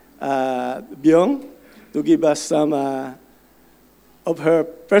Byung to give us some of her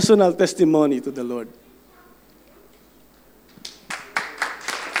personal testimony to the Lord.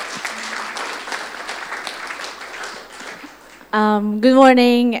 Good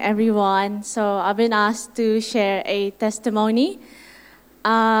morning, everyone. So I've been asked to share a testimony.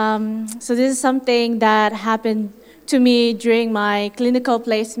 So this is something that happened to me during my clinical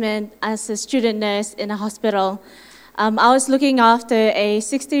placement as a student nurse in a hospital. I was looking after a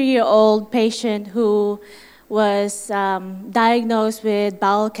 60-year-old patient who was diagnosed with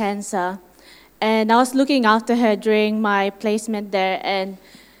bowel cancer. And I was looking after her during my placement there. And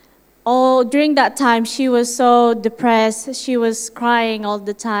during that time, she was so depressed. She was crying all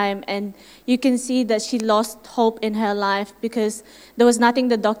the time. And you can see that she lost hope in her life because there was nothing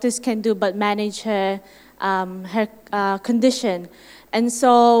the doctors can do but manage her condition. And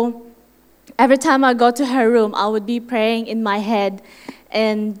so every time I go to her room, I would be praying in my head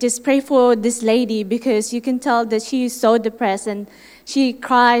and just pray for this lady because you can tell that she is so depressed and she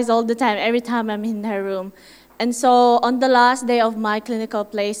cries all the time every time I'm in her room. And so on the last day of my clinical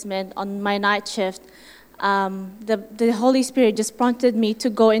placement, on my night shift, the Holy Spirit just prompted me to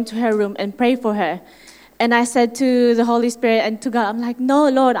go into her room and pray for her. And I said to the Holy Spirit and to God, I'm like, no,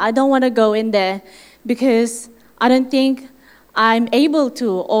 Lord, I don't want to go in there because I don't think I'm able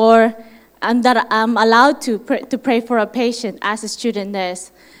to or that I'm allowed to pray for a patient as a student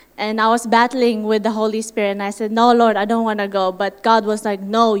nurse. And I was battling with the Holy Spirit, and I said, no, Lord, I don't want to go. But God was like,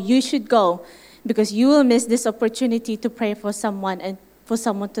 no, you should go, because you will miss this opportunity to pray for someone and for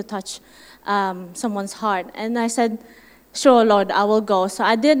someone to touch someone's heart. And I said, sure, Lord, I will go. So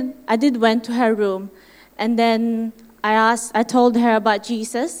I did went to her room, and then I told her about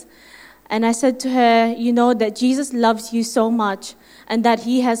Jesus. And I said to her, you know that Jesus loves you so much and that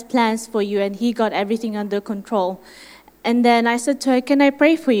he has plans for you and he got everything under control. And then I said to her, can I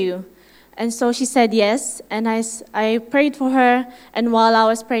pray for you? And so she said yes. And I prayed for her. And while I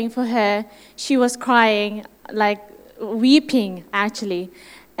was praying for her, she was crying, like weeping, actually.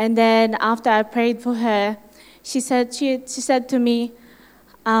 And then after I prayed for her, she said to me,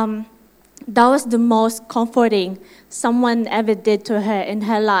 that was the most comforting someone ever did to her in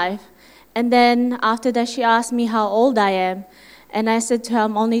her life. And then after that, she asked me how old I am. And I said to her,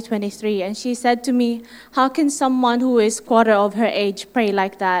 I'm only 23. And she said to me, how can someone who is quarter of her age pray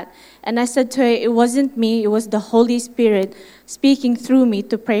like that? And I said to her, it wasn't me, it was the Holy Spirit speaking through me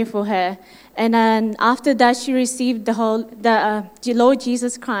to pray for her. And then after that, she received the Lord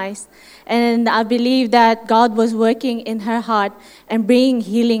Jesus Christ. And I believe that God was working in her heart and bringing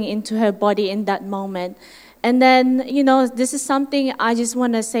healing into her body in that moment. And then, this is something I just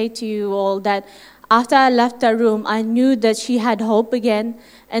want to say to you all, that after I left the room, I knew that she had hope again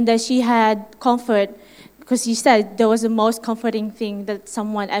and that she had comfort, because she said there was the most comforting thing that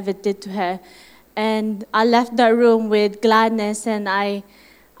someone ever did to her. And I left that room with gladness, and I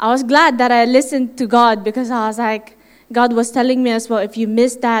was glad that I listened to God, because I was like, God was telling me as well, if you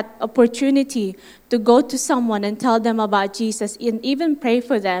miss that opportunity to go to someone and tell them about Jesus and even pray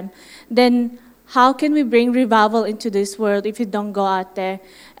for them, then how can we bring revival into this world if you don't go out there?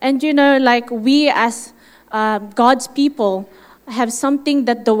 And we as God's people have something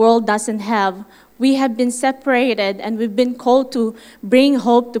that the world doesn't have. We have been separated and we've been called to bring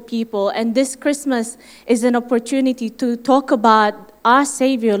hope to people. And this Christmas is an opportunity to talk about our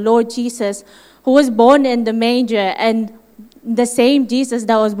Savior, Lord Jesus, who was born in the manger. And the same Jesus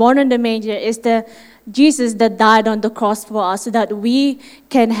that was born in the manger is the Jesus that died on the cross for us, so that we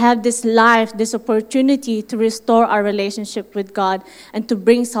can have this life, this opportunity to restore our relationship with God and to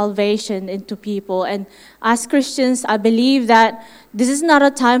bring salvation into people. And as Christians, I believe that this is not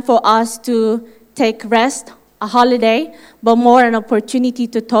a time for us to take rest, a holiday, but more an opportunity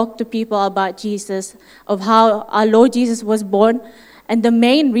to talk to people about Jesus, of how our Lord Jesus was born and the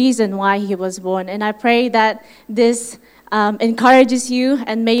main reason why he was born. And I pray that this encourages you,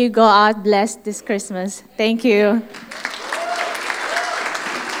 and may you go out blessed this Christmas. Thank you.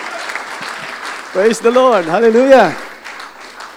 Praise the Lord. Hallelujah.